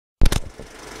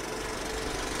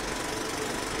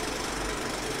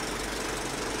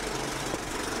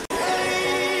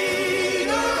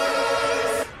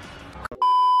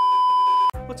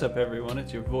What's up everyone,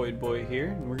 it's your Void Boy here,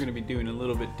 and we're going to be doing a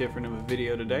little bit different of a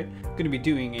video today. I'm going to be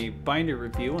doing a binder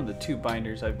review on the two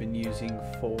binders I've been using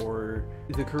for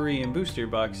the Korean booster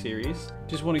box series.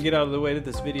 Just want to get out of the way that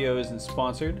this video isn't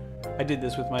sponsored. I did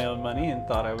this with my own money and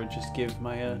thought I would just give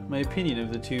my my opinion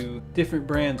of the two different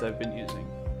brands I've been using.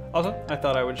 Also, I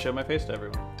thought I would show my face to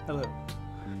everyone. Hello.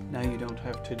 Now you don't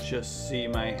have to just see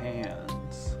my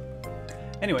hands.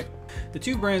 Anyway, the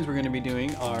two brands we're going to be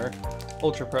doing are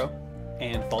ultrapro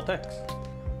and vaultx.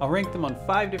 I'll rank them on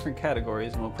 5 different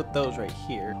categories and we'll put those right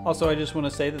here. Also, I just want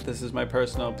to say that this is my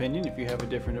personal opinion. If you have a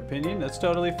different opinion, that's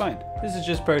totally fine. This is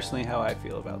just personally how I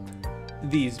feel about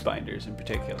these binders in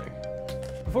particular.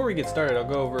 Before we get started, I'll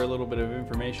go over a little bit of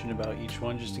information about each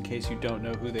one just in case you don't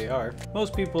know who they are.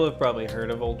 Most people have probably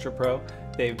heard of ultrapro.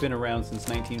 They've been around since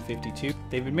 1952.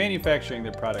 They've been manufacturing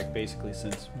their product basically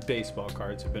since baseball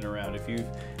cards have been around. If you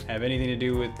have anything to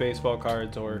do with baseball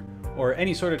cards or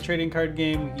any sort of trading card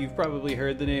game, you've probably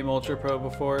heard the name ultrapro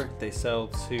before. They sell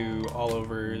to all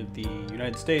over the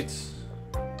United States,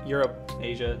 Europe,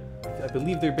 Asia. I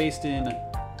believe they're based in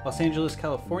Los Angeles,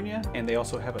 California, and they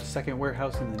also have a second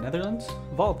warehouse in the Netherlands.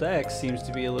 vaultx seems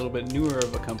to be a little bit newer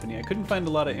of a company. I couldn't find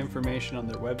a lot of information on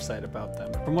their website about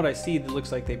them. From what I see, it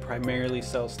looks like they primarily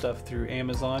sell stuff through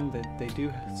Amazon. They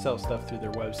do sell stuff through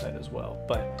their website as well,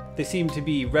 but they seem to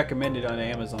be recommended on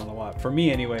Amazon a lot. For me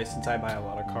anyway, since I buy a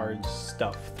lot of cards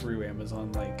stuff through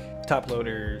Amazon, like top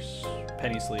loaders,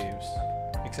 penny sleeves,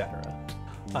 etc.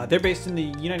 They're based in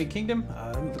the United Kingdom.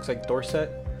 It looks like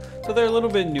Dorset. So they're a little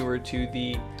bit newer to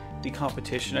the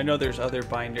competition. I know there's other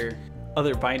binder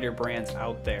brands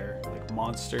out there, like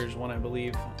Monster's one, I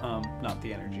believe. Not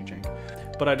the energy drink,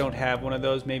 but I don't have one of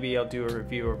those. Maybe I'll do a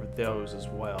review of those as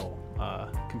well,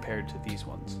 compared to these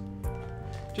ones.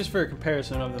 Just for a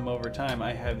comparison of them over time,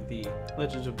 I have the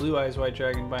Legends of Blue Eyes White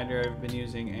Dragon binder I've been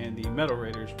using and the Metal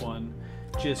Raiders one,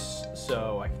 just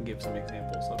so I can give some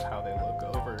examples of how they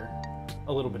look over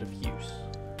a little bit of use.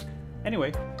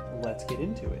 Anyway, let's get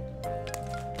into it.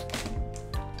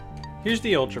 Here's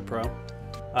the ultrapro.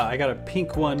 I got a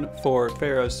pink one for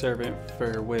Pharaoh's Servant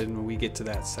for when we get to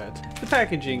that set. The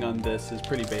packaging on this is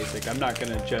pretty basic. I'm not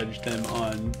going to judge them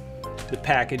on the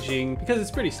packaging because it's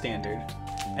pretty standard,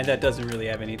 and that doesn't really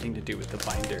have anything to do with the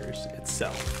binders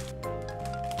itself.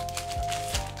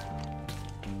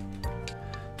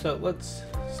 So let's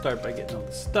start by getting all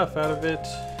the stuff out of it.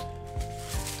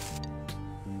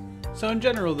 So in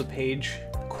general, the page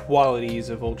qualities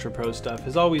of ultrapro stuff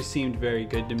has always seemed very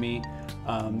good to me.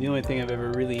 The only thing I've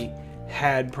ever really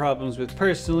had problems with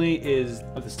personally is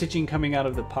the stitching coming out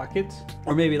of the pockets,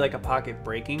 or maybe like a pocket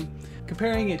breaking.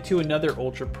 Comparing it to another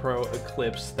ultrapro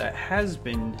Eclipse that has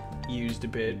been used a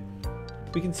bit,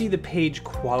 we can see the page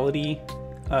quality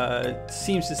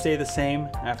seems to stay the same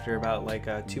after about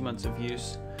like 2 months of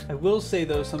use. I will say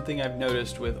though, something I've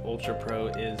noticed with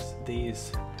ultrapro is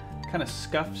these kind of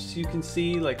scuffs you can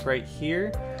see like right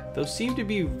here. Those seem to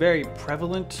be very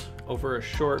prevalent over a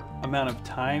short amount of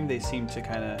time. They seem to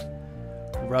kind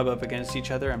of rub up against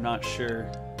each other. I'm not sure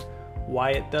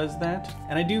why it does that.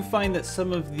 And I do find that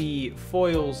some of the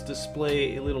foils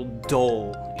display a little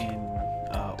dull in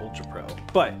ultrapro,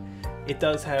 but it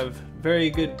does have very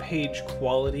good page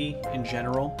quality in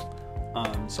general.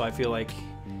 So I feel like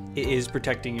it is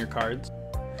protecting your cards.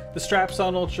 The straps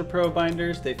on ultrapro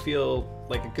binders, they feel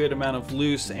like a good amount of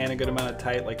loose and a good amount of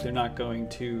tight, like they're not going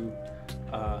to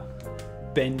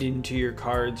bend into your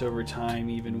cards over time,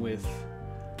 even with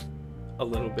a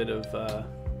little bit of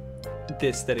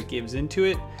this that it gives into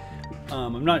it.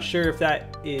 I'm not sure if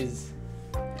that is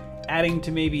adding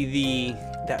to maybe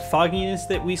that fogginess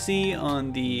that we see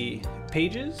on the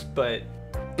pages, but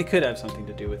it could have something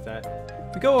to do with that.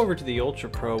 If we go over to the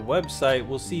ultrapro website,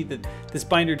 we'll see that this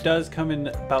binder does come in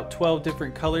about 12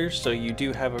 different colors, so you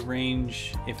do have a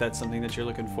range if that's something that you're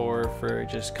looking for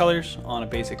just colors on a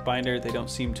basic binder. They don't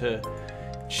seem to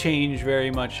change very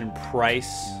much in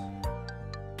price.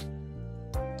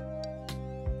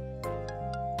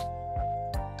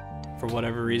 For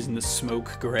whatever reason, the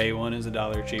smoke gray one is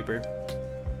 $1 cheaper.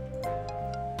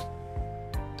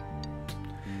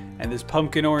 And this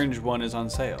pumpkin orange one is on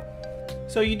sale.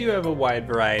 So you do have a wide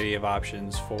variety of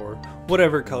options for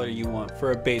whatever color you want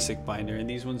for a basic binder, and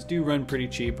these ones do run pretty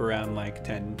cheap, around like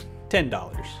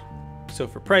 $10. So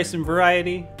for price and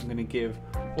variety, I'm going to give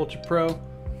ultrapro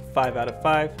 5 out of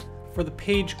 5. For the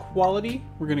page quality,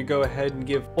 we're going to go ahead and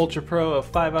give ultrapro a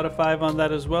 5 out of 5 on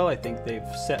that as well. I think they've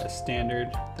set a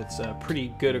standard that's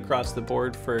pretty good across the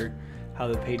board for how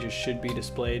the pages should be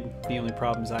displayed. The only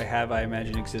problems I have, I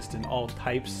imagine, exist in all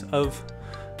types of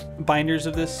binders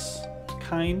of this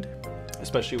kind,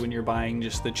 especially when you're buying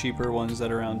just the cheaper ones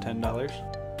that are around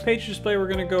 $10. Page display, we're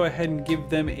gonna go ahead and give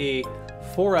them a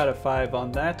 4 out of 5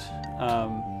 on that.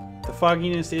 The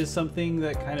fogginess is something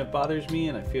that kind of bothers me,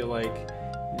 and I feel like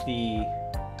the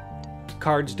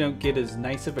cards don't get as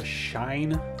nice of a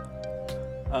shine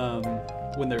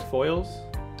when they're foils.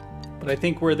 But I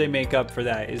think where they make up for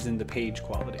that is in the page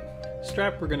quality.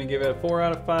 Strap, we're gonna give it a 4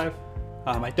 out of 5.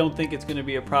 I don't think it's gonna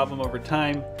be a problem over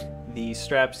time. The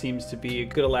strap seems to be a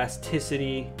good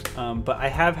elasticity, but I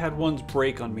have had ones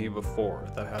break on me before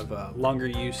that have longer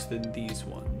use than these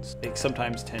ones. They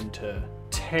sometimes tend to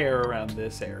tear around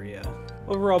this area.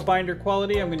 Overall binder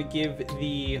quality, I'm gonna give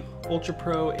the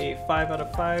UltraPro a 5 out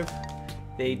of 5.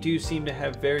 They do seem to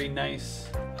have very nice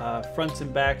fronts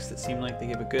and backs that seem like they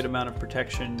give a good amount of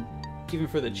protection, even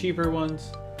for the cheaper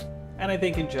ones. And I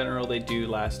think in general they do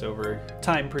last over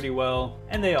time pretty well,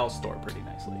 and they all store pretty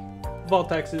nicely.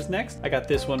 vaultx is next. I got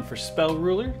this one for Spell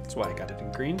Ruler. That's why I got it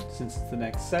in green, since it's the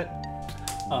next set.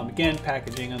 Again,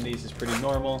 packaging on these is pretty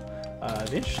normal.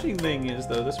 The interesting thing is,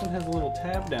 though, this one has a little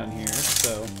tab down here,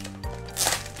 so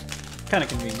kind of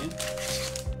convenient.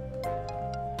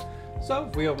 So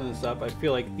if we open this up, I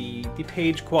feel like the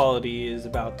page quality is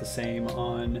about the same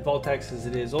on vaultx as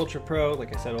it is UltraPro.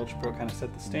 Like I said, UltraPro kind of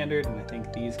set the standard, and I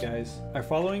think these guys are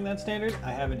following that standard.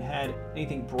 I haven't had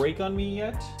anything break on me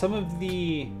yet. Some of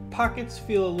the pockets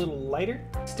feel a little lighter.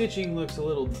 Stitching looks a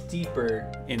little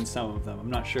deeper in some of them. I'm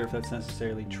not sure if that's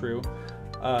necessarily true.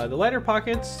 The lighter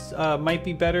pockets might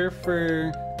be better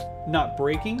for not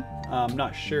breaking. I'm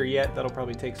not sure yet. That'll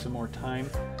probably take some more time.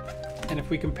 And if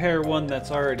we compare one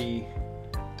that's already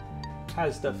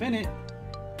has stuff in it,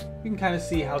 you can kind of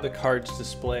see how the cards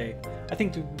display. I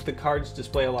think the cards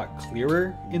display a lot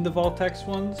clearer in the vaultx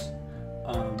ones.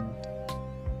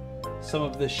 Some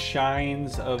of the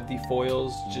shines of the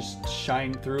foils just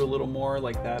shine through a little more,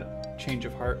 like that change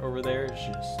of heart over there is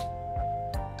just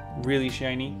really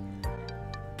shiny.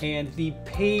 And the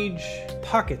page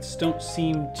pockets don't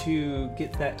seem to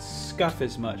get that scuff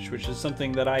as much, which is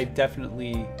something that I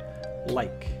definitely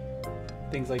like.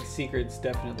 Things like secrets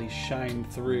definitely shine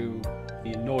through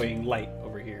the annoying light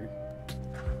over here.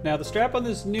 Now the strap on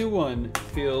this new one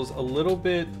feels a little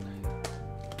bit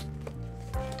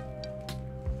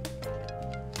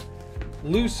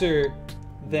looser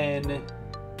than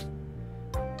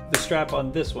the strap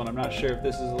on this one. I'm not sure if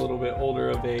this is a little bit older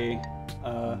of a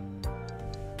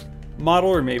model,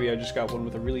 or maybe I just got one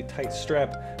with a really tight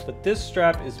strap, but this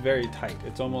strap is very tight.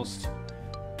 It's almost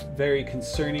very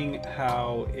concerning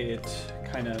how it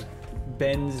kind of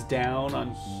bends down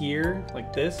on here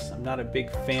like this. I'm not a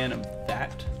big fan of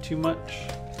that too much.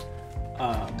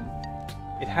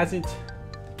 It hasn't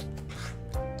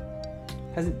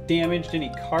damaged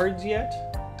any cards yet,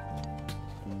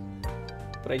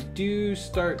 but I do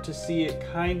start to see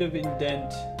it kind of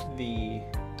indent the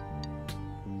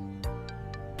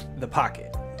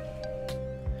pocket.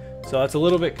 So that's a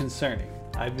little bit concerning.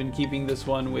 I've been keeping this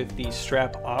one with the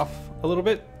strap off a little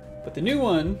bit, but the new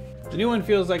one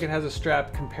feels like it has a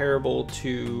strap comparable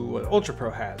to what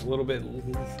UltraPro has. A little bit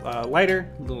lighter,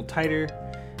 a little tighter,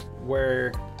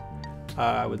 where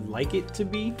I would like it to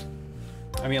be.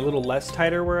 I mean, a little less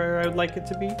tighter where I would like it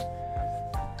to be.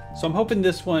 So I'm hoping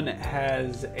this one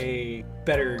has a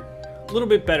little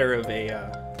bit better of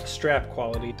a strap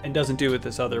quality and doesn't do what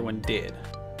this other one did.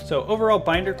 So overall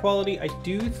binder quality, I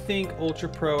do think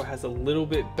UltraPro has a little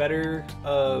bit better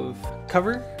of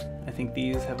cover. I think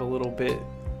these have a little bit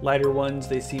lighter ones.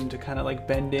 They seem to kind of like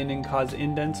bend in and cause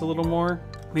indents a little more.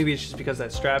 Maybe it's just because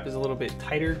that strap is a little bit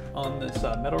tighter on this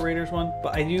Metal Raiders one.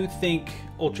 But I do think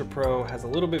UltraPro has a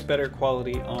little bit better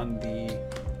quality on the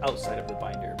outside of the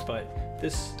binder. But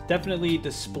this definitely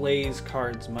displays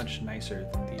cards much nicer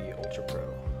than the UltraPro.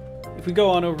 If we go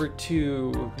on over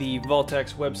to the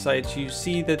vaultx website, you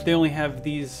see that they only have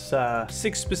these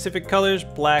 6 specific colors: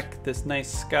 black, this nice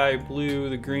sky blue,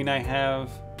 the green I have,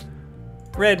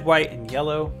 red, white, and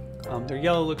yellow. Their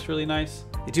yellow looks really nice.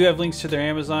 They do have links to their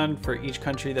Amazon for each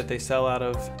country that they sell out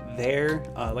of there.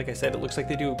 Like I said, it looks like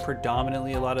they do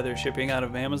predominantly a lot of their shipping out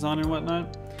of Amazon and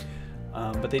whatnot.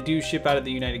 But they do ship out of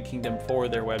the United Kingdom for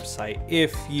their website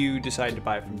if you decide to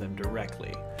buy from them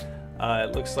directly.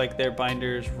 It looks like their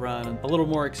binders run a little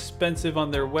more expensive on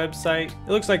their website.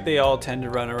 It looks like they all tend to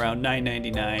run around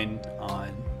 $9.99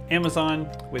 on Amazon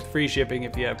with free shipping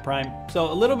if you have Prime.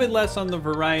 So a little bit less on the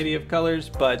variety of colors,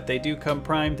 but they do come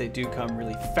primed. They do come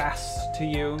really fast to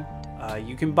you.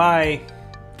 You can buy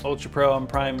UltraPro on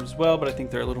Prime as well, but I think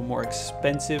they're a little more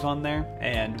expensive on there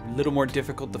and a little more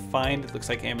difficult to find. It looks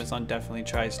like Amazon definitely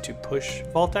tries to push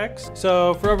vaultx.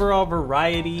 So for overall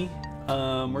variety,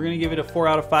 we're gonna give it a 4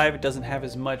 out of 5. It doesn't have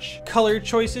as much color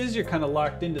choices. You're kind of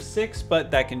locked into 6,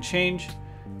 but that can change.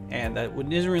 and that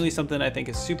isn't really something I think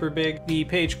is super big. The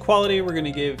page quality, we're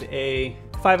gonna give a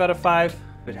 5 out of 5.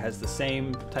 It has the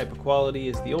same type of quality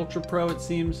as the Ultra Pro, it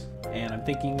seems. And I'm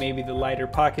thinking maybe the lighter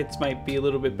pockets might be a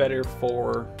little bit better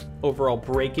for overall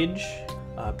breakage.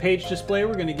 Page display,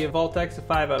 we're gonna give vaultx a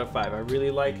 5 out of 5. I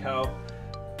really like how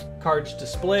cards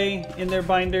display in their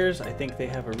binders. I think they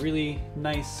have a really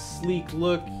nice, sleek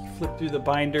look. You flip through the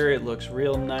binder, it looks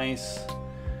real nice.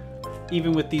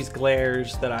 Even with these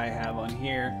glares that I have on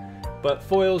here. But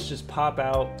foils just pop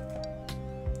out.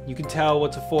 You can tell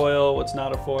what's a foil, what's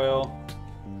not a foil.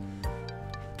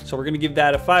 So we're gonna give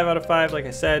that a 5 out of 5, like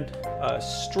I said.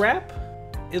 Strap,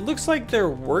 it looks like they're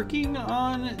working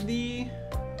on the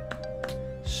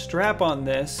strap on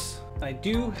this. I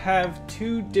do have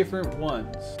 2 different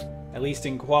ones, at least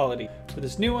in quality. For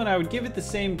this new one, I would give it the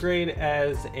same grade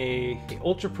as a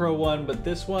Ultra Pro one, but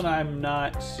this one I'm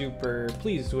not super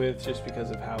pleased with just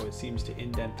because of how it seems to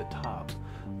indent the top.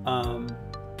 I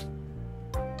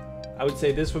would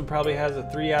say this one probably has a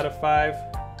 3 out of 5.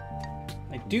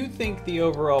 I do think the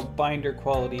overall binder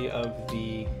quality of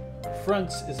the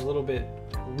fronts is a little bit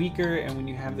weaker, and when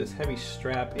you have this heavy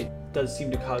strap, it does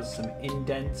seem to cause some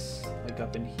indents, like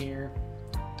up in here.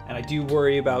 And I do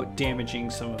worry about damaging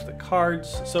some of the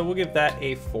cards, so we'll give that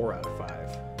a 4 out of 5.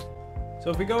 So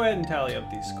if we go ahead and tally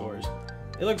up these scores,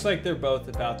 it looks like they're both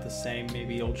about the same.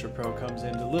 Maybe Ultra Pro comes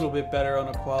in a little bit better on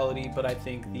a quality, but I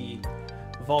think the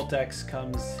vaultx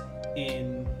comes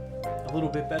in a little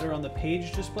bit better on the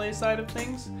page display side of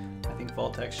things. I think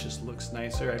vaultx just looks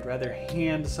nicer. I'd rather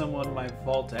hand someone my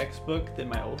vaultx book than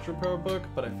my Ultra Pro book,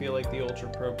 but I feel like the Ultra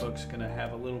Pro book's gonna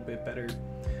have a little bit better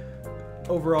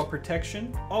overall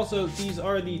protection. Also, these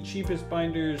are the cheapest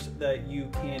binders that you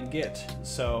can get,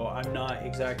 so I'm not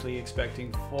exactly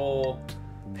expecting full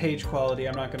page quality.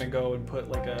 I'm not going to go and put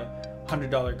like a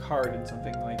 $100 card in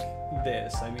something like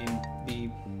this. I mean, the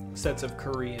sets of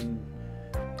Korean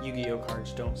Yu-Gi-Oh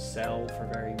cards don't sell for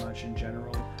very much in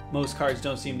general. Most cards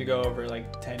don't seem to go over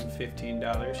like $10,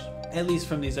 $15, at least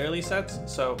from these early sets,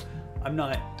 so I'm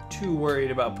not too worried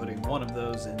about putting one of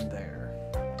those in there.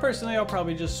 Personally, I'll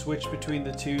probably just switch between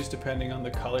the twos depending on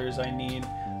the colors I need.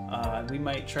 We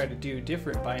might try to do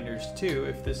different binders too.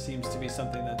 If this seems to be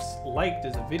something that's liked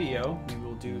as a video, maybe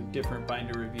we'll do different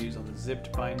binder reviews on the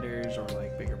zipped binders or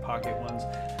like bigger pocket ones.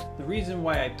 The reason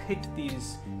why I picked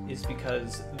these is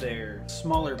because they're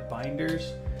smaller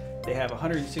binders. They have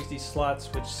 160 slots,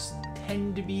 which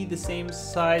tend to be the same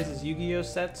size as Yu-Gi-Oh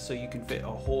sets, so you can fit a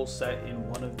whole set in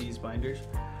one of these binders.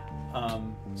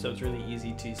 So it's really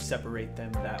easy to separate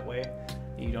them that way.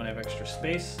 You don't have extra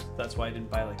space. That's why I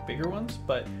didn't buy like bigger ones,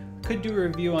 but could do a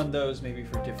review on those maybe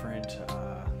for different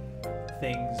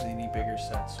things, any bigger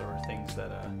sets or things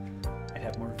that I'd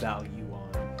have more value on.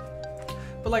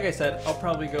 But like I said, I'll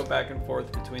probably go back and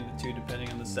forth between the two depending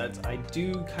on the sets. I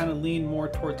do kind of lean more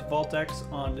towards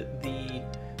vaultx on the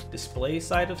display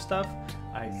side of stuff.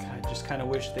 I just kind of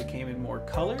wish they came in more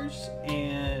colors,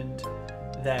 and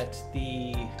that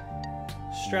the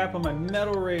strap on my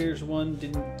Metal Raiders one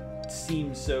didn't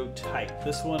seem so tight.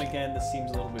 This one, again, this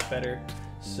seems a little bit better,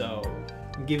 so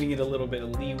I'm giving it a little bit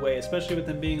of leeway, especially with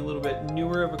them being a little bit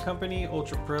newer of a company.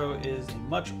 Ultra Pro is a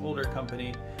much older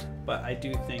company, but I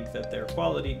do think that their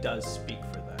quality does speak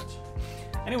for that.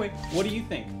 Anyway, what do you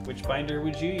think? Which binder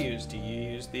would you use? Do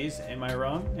you use these? Am I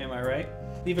wrong? Am I right?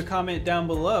 Leave a comment down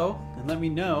below and let me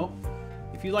know.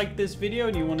 If you liked this video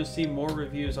and you want to see more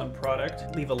reviews on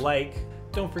product, leave a like.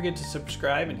 Don't forget to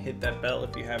subscribe and hit that bell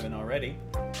if you haven't already.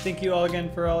 Thank you all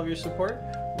again for all of your support.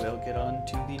 We'll get on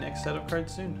to the next set of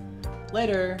cards soon.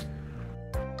 Later!